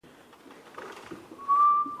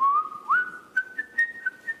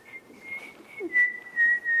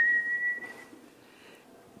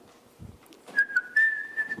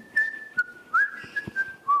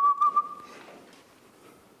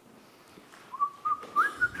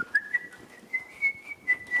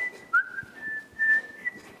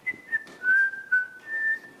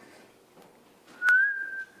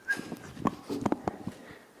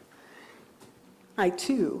I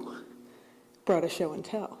too brought a show and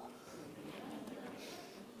tell.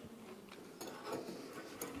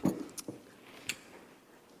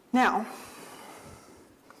 Now,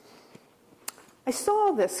 I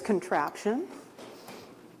saw this contraption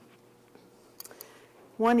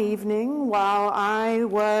one evening while I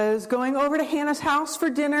was going over to Hannah's house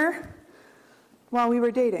for dinner while we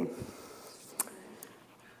were dating.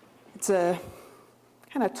 It's a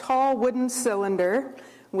kind of tall wooden cylinder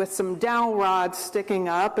with some dowel rods sticking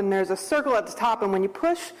up, and there's a circle at the top, and when you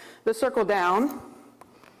push the circle down,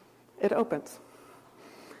 it opens.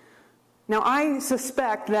 Now, I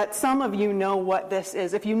suspect that some of you know what this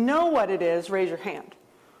is. If you know what it is, raise your hand.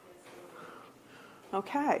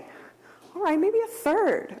 Okay. All right, maybe a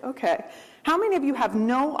third. Okay. How many of you have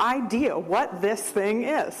no idea what this thing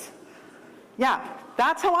is? Yeah,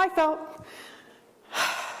 that's how I felt.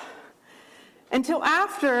 Until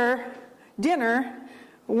after dinner,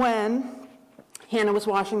 when Hannah was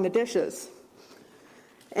washing the dishes.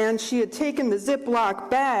 And she had taken the Ziploc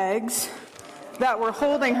bags that were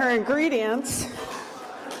holding her ingredients,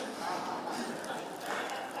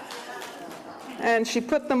 and she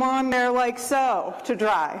put them on there like so to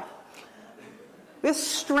dry. This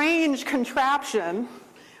strange contraption,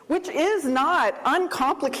 which is not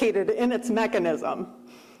uncomplicated in its mechanism,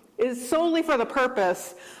 is solely for the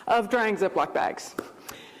purpose of drying Ziploc bags.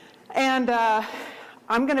 And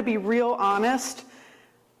I'm going to be real honest.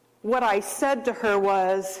 What I said to her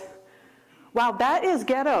was, wow, that is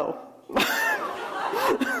ghetto.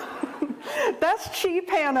 That's cheap,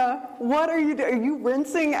 Hannah. What are you doing? Are you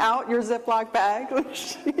rinsing out your Ziploc bag?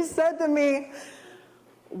 She said to me,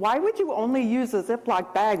 why would you only use a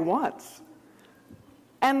Ziploc bag once?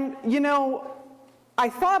 And, I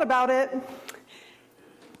thought about it,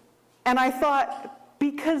 and I thought,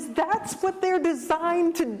 because that's what they're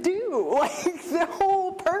designed to do. Like, the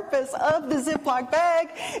whole purpose of the Ziploc bag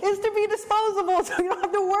is to be disposable, so you don't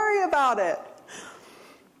have to worry about it.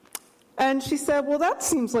 And she said, well, that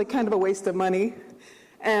seems like kind of a waste of money.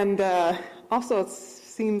 And also, it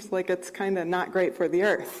seems like it's kind of not great for the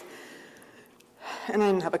earth. And I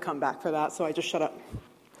didn't have a comeback for that, so I just shut up.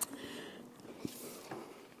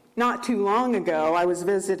 Not too long ago, I was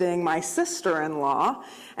visiting my sister-in-law,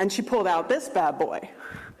 and she pulled out this bad boy.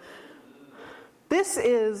 This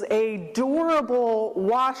is a durable,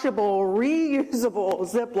 washable, reusable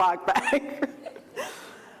Ziploc bag.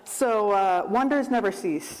 So wonders never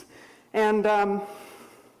cease. And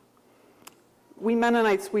we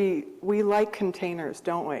Mennonites, we like containers,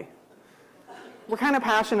 don't we? We're kind of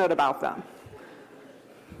passionate about them.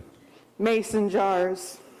 Mason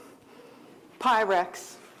jars,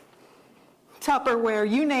 Pyrex, Tupperware,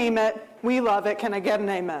 you name it, we love it. Can I get an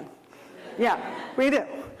amen? Yeah, we do.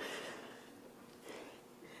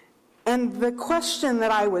 And the question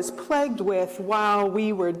that I was plagued with while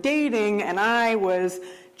we were dating and I was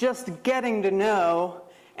just getting to know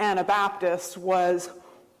Anabaptists was,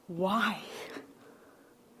 why?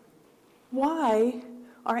 Why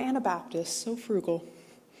are Anabaptists so frugal?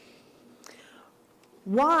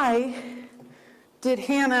 Why did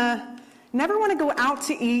Hannah never want to go out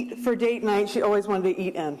to eat for date night? She always wanted to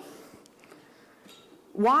eat in.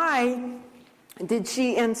 Why did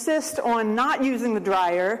she insist on not using the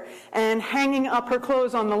dryer and hanging up her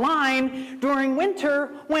clothes on the line during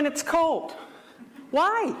winter when it's cold?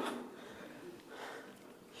 Why?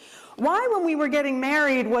 Why, when we were getting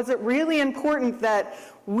married, was it really important that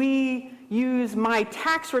we use my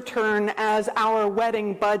tax return as our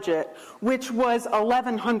wedding budget, which was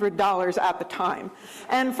 $1,100 at the time?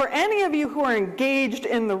 And for any of you who are engaged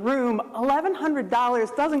in the room,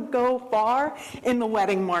 $1,100 doesn't go far in the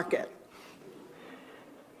wedding market.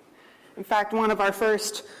 In fact, one of our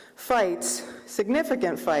first fights,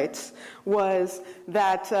 significant fights, was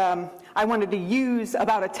that I wanted to use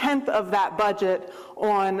about 1/10 of that budget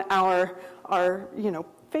on our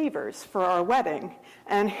favors for our wedding.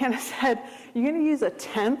 And Hannah said, you're going to use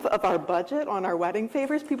 1/10 of our budget on our wedding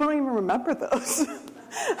favors? People don't even remember those.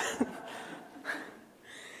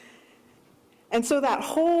 And so that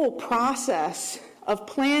whole process of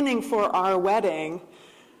planning for our wedding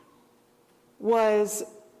was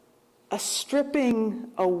a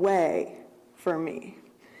stripping away for me.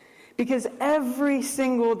 Because every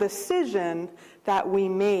single decision that we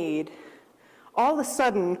made all of a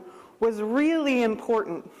sudden was really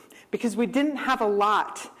important because we didn't have a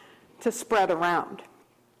lot to spread around.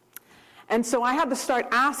 And so I had to start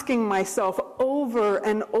asking myself over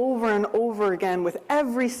and over and over again with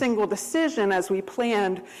every single decision as we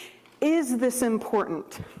planned, is this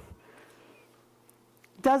important?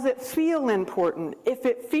 Does it feel important? If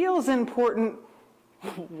it feels important,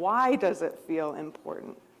 why does it feel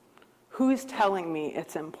important? Who's telling me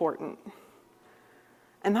it's important?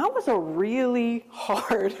 And that was a really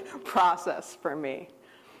hard process for me.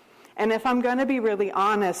 And if I'm going to be really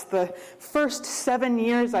honest, the first 7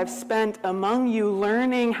 years I've spent among you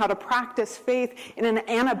learning how to practice faith in an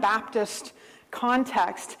Anabaptist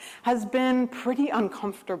context has been pretty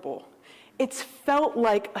uncomfortable. It's felt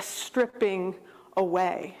like a stripping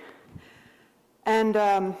away.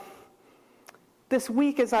 And this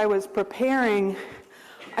week as I was preparing,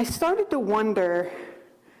 I started to wonder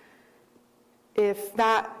if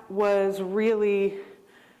that was really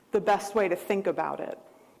the best way to think about it,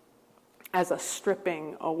 as a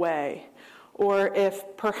stripping away, or if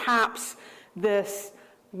perhaps this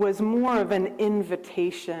was more of an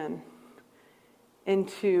invitation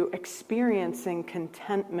into experiencing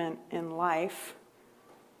contentment in life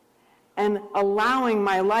and allowing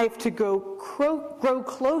my life to grow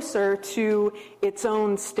closer to its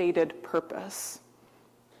own stated purpose.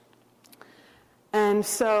 And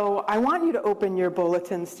so I want you to open your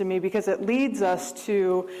bulletins to me because it leads us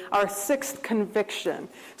to our sixth conviction.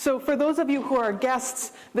 So for those of you who are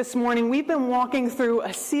guests this morning, we've been walking through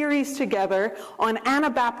a series together on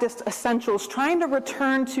Anabaptist essentials, trying to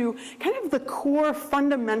return to kind of the core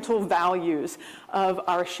fundamental values of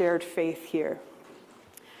our shared faith here.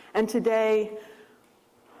 And today,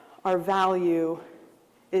 our value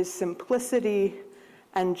is simplicity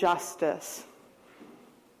and justice.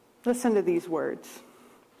 Listen to these words.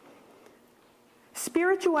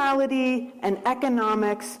 Spirituality and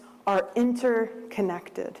economics are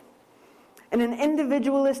interconnected. In an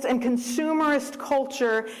individualist and consumerist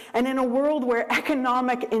culture, and in a world where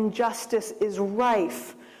economic injustice is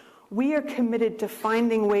rife, we are committed to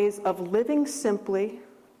finding ways of living simply,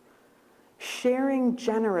 sharing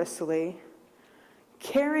generously,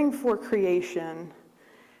 caring for creation,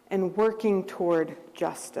 and working toward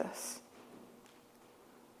justice.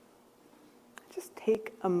 Just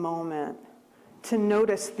take a moment to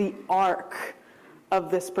notice the arc of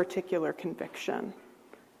this particular conviction,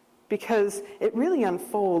 because it really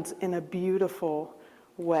unfolds in a beautiful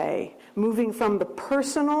way, moving from the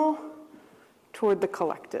personal toward the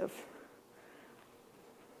collective.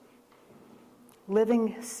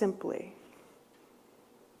 Living simply,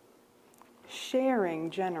 sharing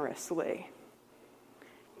generously,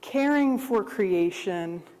 caring for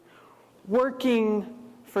creation, working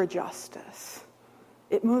for justice.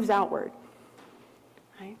 It moves outward,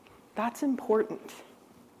 right? That's important.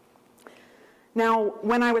 Now,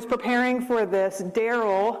 when I was preparing for this,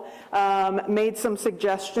 Daryl made some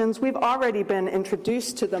suggestions. We've already been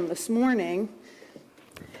introduced to them this morning.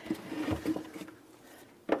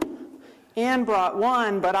 Anne brought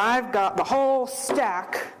one, but I've got the whole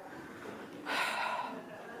stack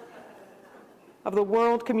of the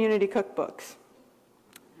World Community Cookbooks.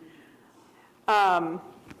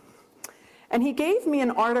 And he gave me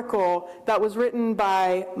an article that was written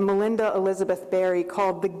by Melinda Elizabeth Berry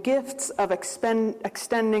called The Gifts of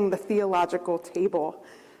Extending the Theological Table.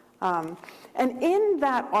 And in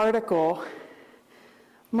that article,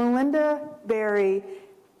 Melinda Berry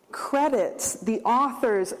credits the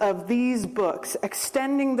authors of these books,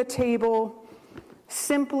 Extending the Table,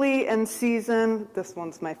 Simply in Season, this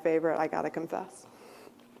one's my favorite, I gotta confess,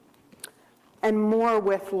 and More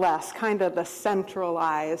with Less, kind of the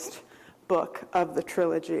centralized book of the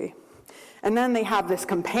trilogy. And then they have this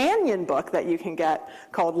companion book that you can get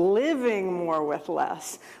called Living More with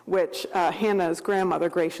Less, which Hannah's grandmother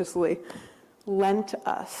graciously lent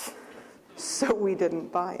us, so we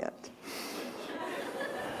didn't buy it.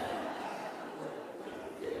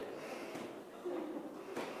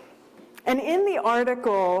 And in the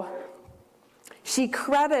article, she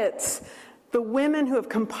credits the women who have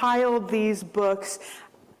compiled these books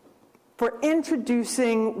for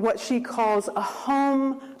introducing what she calls a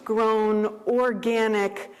homegrown,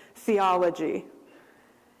 organic theology.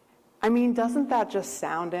 I mean, doesn't that just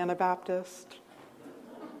sound Anabaptist?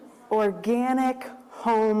 Organic,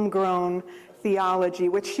 homegrown theology,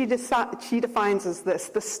 which she defines as this: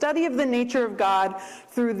 the study of the nature of God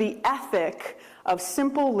through the ethic of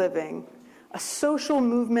simple living, a social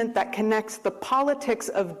movement that connects the politics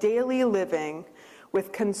of daily living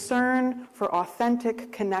with concern for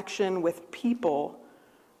authentic connection with people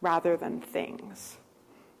rather than things.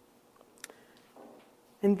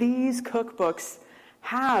 And these cookbooks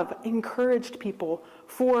have encouraged people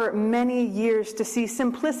for many years to see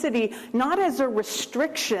simplicity not as a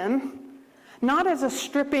restriction, not as a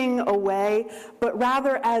stripping away, but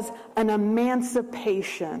rather as an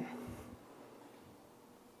emancipation.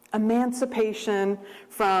 Emancipation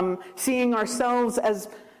from seeing ourselves as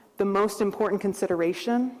the most important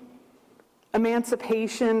consideration,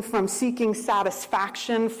 emancipation from seeking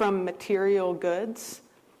satisfaction from material goods,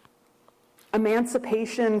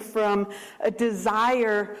 emancipation from a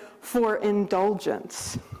desire for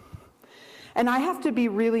indulgence. And I have to be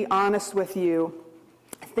really honest with you,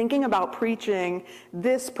 thinking about preaching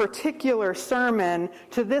this particular sermon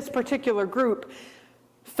to this particular group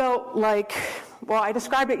felt like, well, I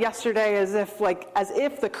described it yesterday as if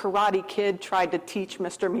the Karate Kid tried to teach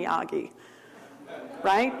Mr. Miyagi,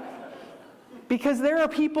 right? Because there are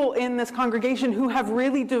people in this congregation who have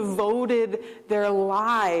really devoted their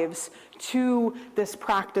lives to this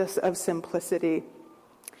practice of simplicity.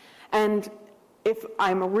 And if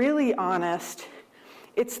I'm really honest,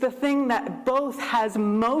 it's the thing that both has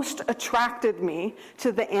most attracted me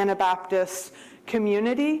to the Anabaptist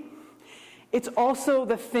community. It's also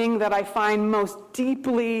the thing that I find most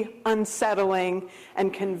deeply unsettling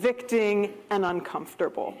and convicting and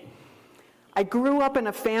uncomfortable. I grew up in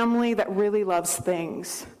a family that really loves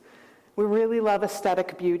things. We really love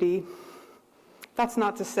aesthetic beauty. That's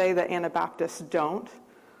not to say that Anabaptists don't,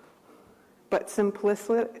 but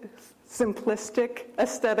simplistic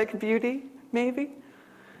aesthetic beauty, maybe.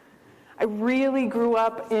 I really grew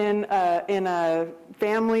up in a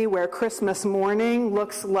family where Christmas morning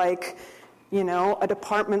looks like, a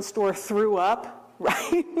department store threw up,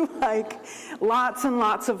 right? Like lots and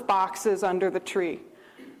lots of boxes under the tree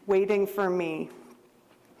waiting for me.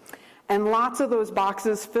 And lots of those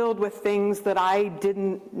boxes filled with things that I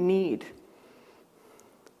didn't need.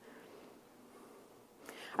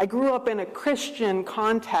 I grew up in a Christian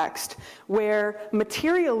context where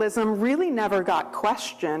materialism really never got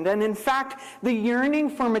questioned. And in fact, the yearning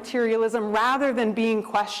for materialism, rather than being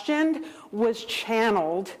questioned, was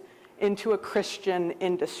channeled into a Christian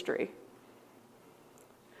industry.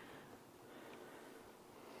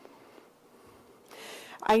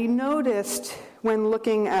 I noticed when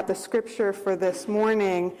looking at the scripture for this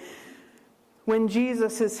morning, when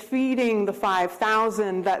Jesus is feeding the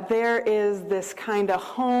 5,000, that there is this kind of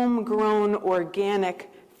homegrown organic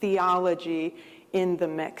theology in the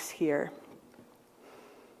mix here.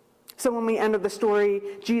 So when we end of the story,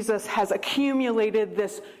 Jesus has accumulated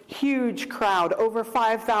this huge crowd, over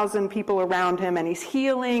 5,000 people around him, and he's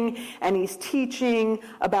healing and he's teaching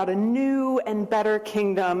about a new and better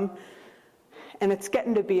kingdom, and it's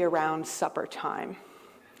getting to be around supper time.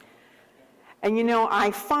 And I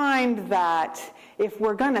find that if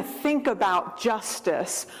we're going to think about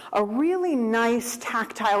justice, a really nice,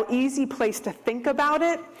 tactile, easy place to think about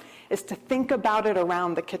it is to think about it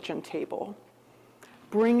around the kitchen table.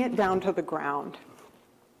 Bring it down to the ground.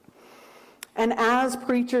 And as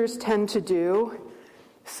preachers tend to do,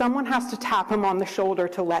 someone has to tap him on the shoulder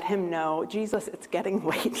to let him know, Jesus, it's getting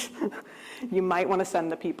late. You might want to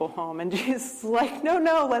send the people home. And Jesus is like,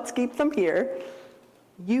 no, let's keep them here.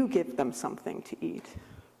 You give them something to eat.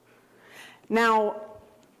 Now,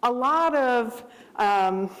 a lot of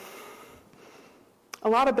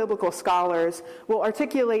biblical scholars will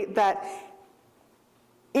articulate that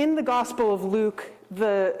in the Gospel of Luke,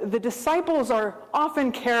 the disciples are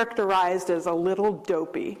often characterized as a little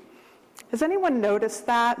dopey. Has anyone noticed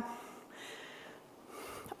that?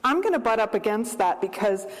 I'm going to butt up against that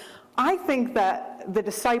because I think that the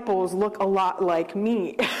disciples look a lot like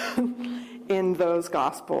me in those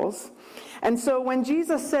Gospels. And so when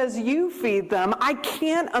Jesus says, you feed them, I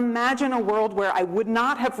can't imagine a world where I would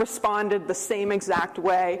not have responded the same exact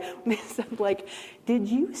way. When he said, did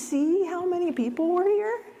you see how many people were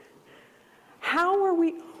here? How are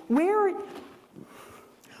we, we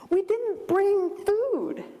didn't bring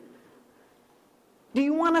food. Do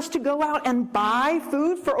you want us to go out and buy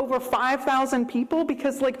food for over 5,000 people?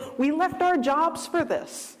 Because we left our jobs for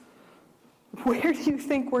this. Where do you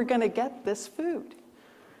think we're going to get this food?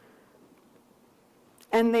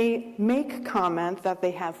 And they make comment that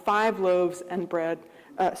they have 5 loaves of bread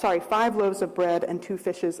and 2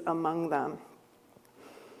 fishes among them.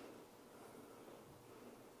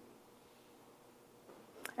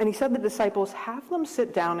 And he said the disciples, have them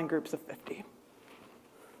sit down in groups of 50.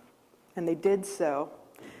 And they did so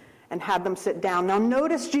and had them sit down. Now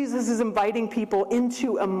notice Jesus is inviting people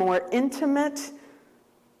into a more intimate,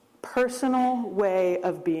 personal way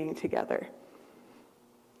of being together.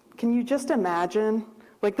 Can you just imagine?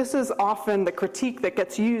 This is often the critique that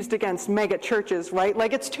gets used against mega churches, right?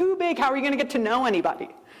 It's too big, how are you going to get to know anybody,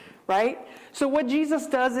 right? So what Jesus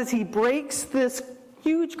does is he breaks this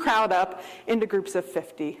huge crowd up into groups of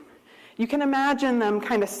 50. You can imagine them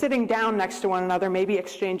kind of sitting down next to one another, maybe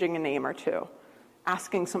exchanging a name or two,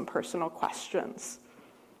 asking some personal questions.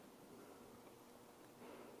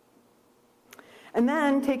 And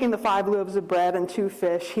then, taking the 5 loaves of bread and 2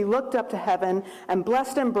 fish, he looked up to heaven and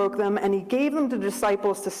blessed and broke them, and he gave them to the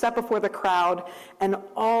disciples to set before the crowd, and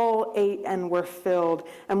all ate and were filled.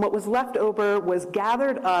 And what was left over was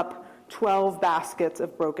gathered up 12 baskets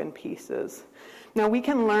of broken pieces. Now, we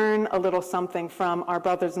can learn a little something from our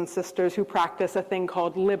brothers and sisters who practice a thing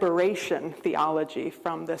called liberation theology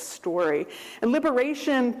from this story. And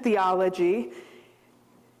liberation theology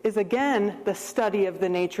is, again, the study of the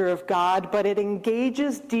nature of God, but it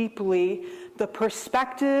engages deeply the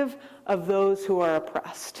perspective of those who are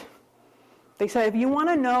oppressed. They say, if you want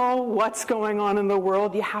to know what's going on in the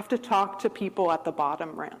world, you have to talk to people at the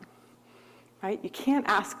bottom rung, right? You can't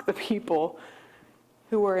ask the people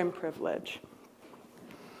who are in privilege.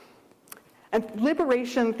 And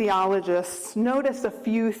liberation theologists notice a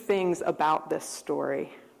few things about this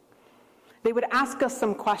story. They would ask us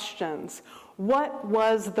some questions. What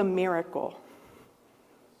was the miracle?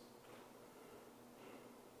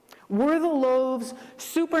 Were the loaves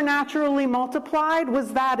supernaturally multiplied?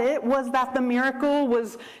 Was that it? Was that the miracle?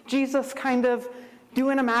 Was Jesus kind of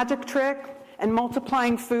doing a magic trick and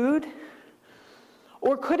multiplying food?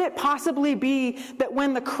 Or could it possibly be that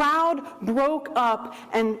when the crowd broke up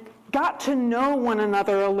and got to know one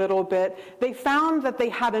another a little bit, they found that they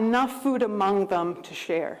had enough food among them to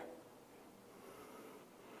share?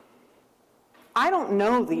 I don't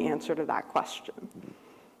know the answer to that question.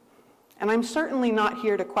 And I'm certainly not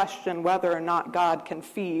here to question whether or not God can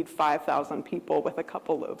feed 5,000 people with a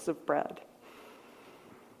couple loaves of bread.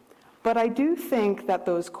 But I do think that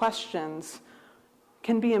those questions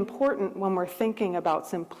can be important when we're thinking about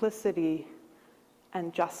simplicity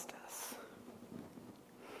and justice.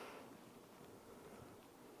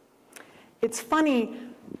 It's funny,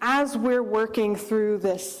 as we're working through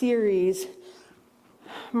this series,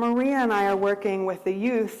 Maria and I are working with the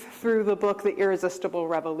youth through the book, The Irresistible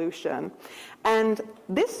Revolution. And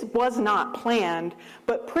this was not planned,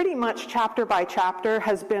 but pretty much chapter by chapter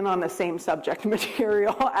has been on the same subject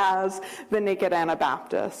material as the Naked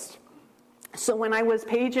Anabaptist. So when I was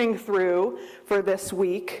paging through for this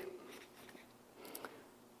week,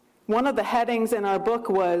 one of the headings in our book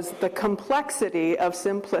was The Complexity of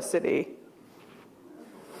Simplicity.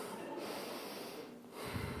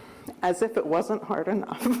 As if it wasn't hard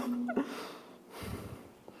enough.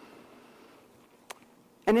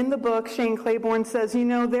 And in the book, Shane Claiborne says,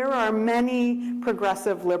 there are many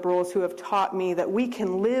progressive liberals who have taught me that we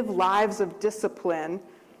can live lives of discipline,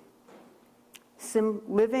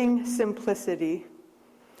 living simplicity,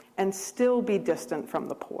 and still be distant from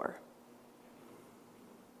the poor.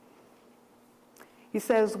 He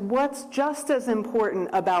says, what's just as important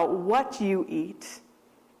about what you eat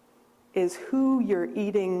is who you're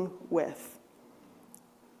eating with.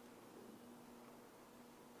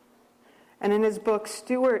 And in his book,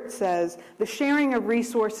 Stewart says, the sharing of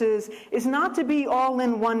resources is not to be all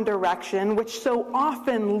in one direction, which so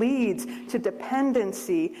often leads to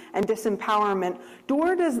dependency and disempowerment,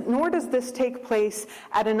 nor does this take place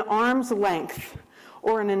at an arm's length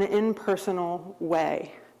or in an impersonal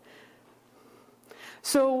way.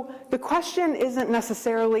 So the question isn't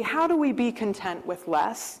necessarily, how do we be content with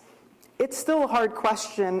less? It's still a hard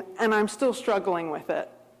question, and I'm still struggling with it.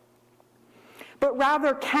 But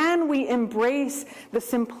rather, can we embrace the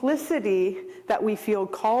simplicity that we feel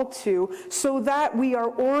called to so that we are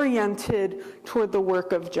oriented toward the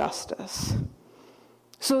work of justice?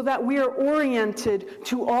 So that we are oriented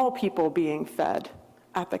to all people being fed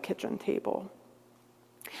at the kitchen table?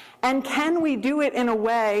 And can we do it in a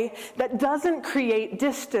way that doesn't create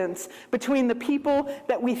distance between the people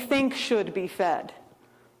that we think should be fed?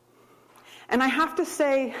 And I have to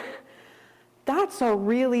say, that's a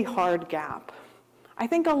really hard gap. I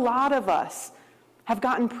think a lot of us have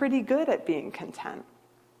gotten pretty good at being content.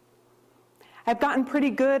 I've gotten pretty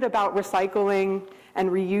good about recycling and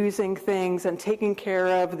reusing things and taking care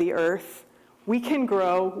of the earth. We can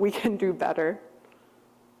grow, we can do better.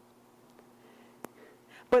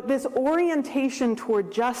 But this orientation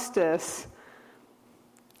toward justice,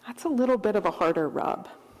 that's a little bit of a harder rub.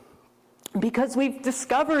 Because we've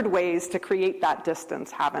discovered ways to create that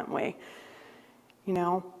distance, haven't we?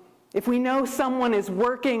 If we know someone is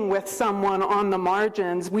working with someone on the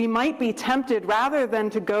margins, we might be tempted, rather than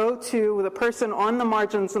to go to the person on the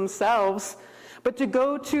margins themselves, but to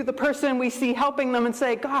go to the person we see helping them and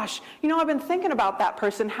say, gosh, I've been thinking about that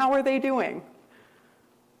person. How are they doing?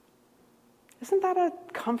 Isn't that a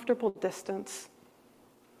comfortable distance?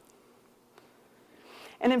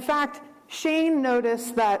 And in fact, Shane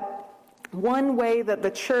noticed that one way that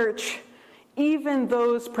the church, even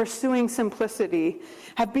those pursuing simplicity,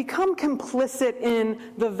 have become complicit in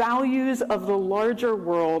the values of the larger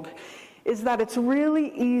world is that it's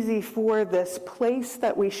really easy for this place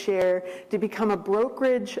that we share to become a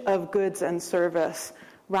brokerage of goods and service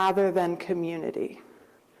rather than community.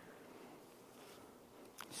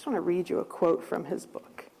 I just want to read you a quote from his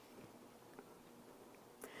book.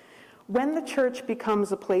 When the church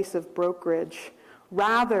becomes a place of brokerage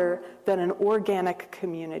rather than an organic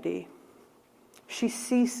community, she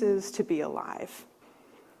ceases to be alive.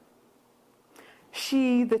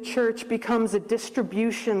 She, the church, becomes a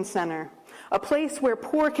distribution center, a place where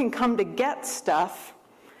poor can come to get stuff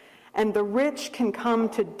and the rich can come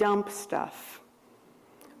to dump stuff.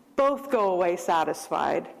 Both go away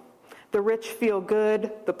satisfied. The rich feel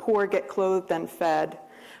good, the poor get clothed and fed,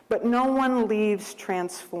 but no one leaves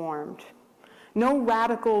transformed. No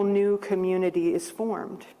radical new community is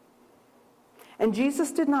formed. And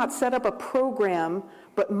Jesus did not set up a program,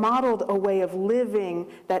 but modeled a way of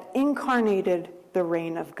living that incarnated the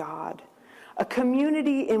reign of God. A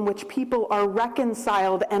community in which people are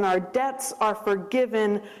reconciled and our debts are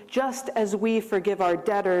forgiven just as we forgive our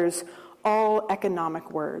debtors, all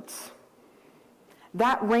economic words.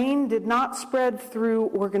 That reign did not spread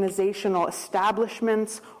through organizational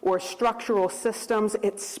establishments or structural systems.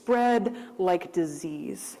 It spread like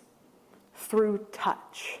disease, through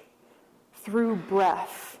touch, through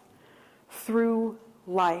breath, through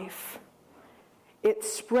life. It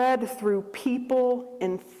spread through people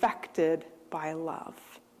infected by love.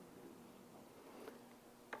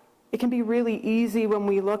 It can be really easy when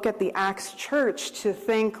we look at the Acts church to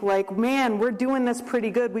think like, man, we're doing this pretty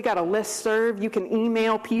good. We got a listserv. You can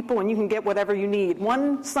email people and you can get whatever you need.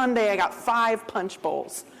 One Sunday I got 5 punch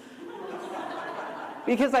bowls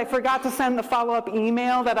because I forgot to send the follow-up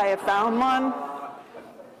email that I had found one.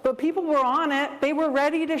 But people were on it. They were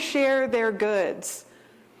ready to share their goods.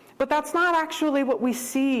 But that's not actually what we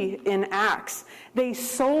see in Acts. They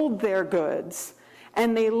sold their goods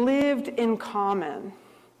and they lived in common.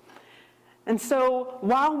 And so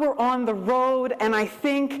while we're on the road, and I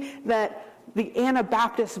think that the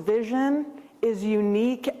Anabaptist vision is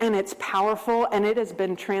unique and it's powerful and it has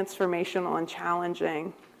been transformational and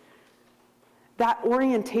challenging, that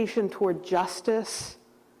orientation toward justice,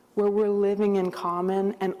 where we're living in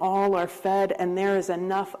common and all are fed and there is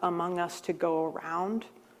enough among us to go around,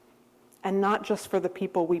 and not just for the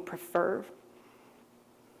people we prefer.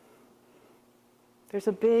 There's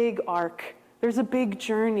a big arc. There's a big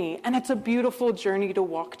journey, and it's a beautiful journey to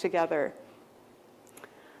walk together.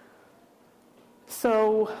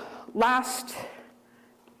 So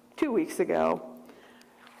 2 weeks ago,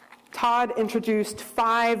 Todd introduced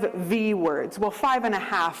 5 V words. Well,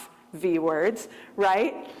 5.5 V words,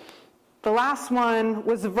 right? The last one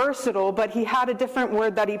was versatile, but he had a different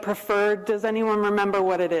word that he preferred. Does anyone remember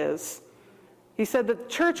what it is? He said the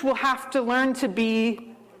church will have to learn to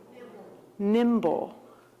be nimble.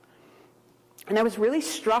 And I was really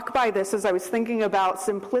struck by this as I was thinking about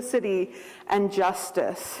simplicity and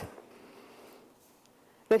justice.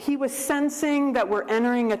 That he was sensing that we're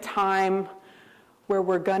entering a time where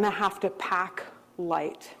we're going to have to pack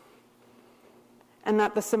light. And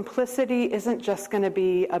that the simplicity isn't just going to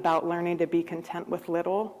be about learning to be content with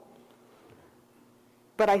little.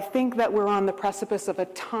 But I think that we're on the precipice of a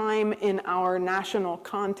time in our national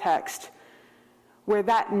context where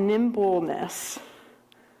that nimbleness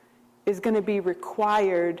is going to be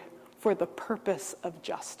required for the purpose of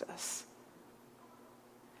justice.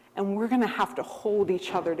 And we're going to have to hold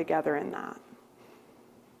each other together in that.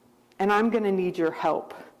 And I'm going to need your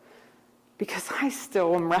help because I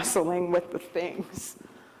still am wrestling with the things.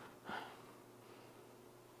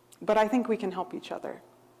 But I think we can help each other.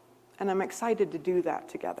 And I'm excited to do that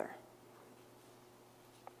together.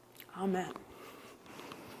 Amen.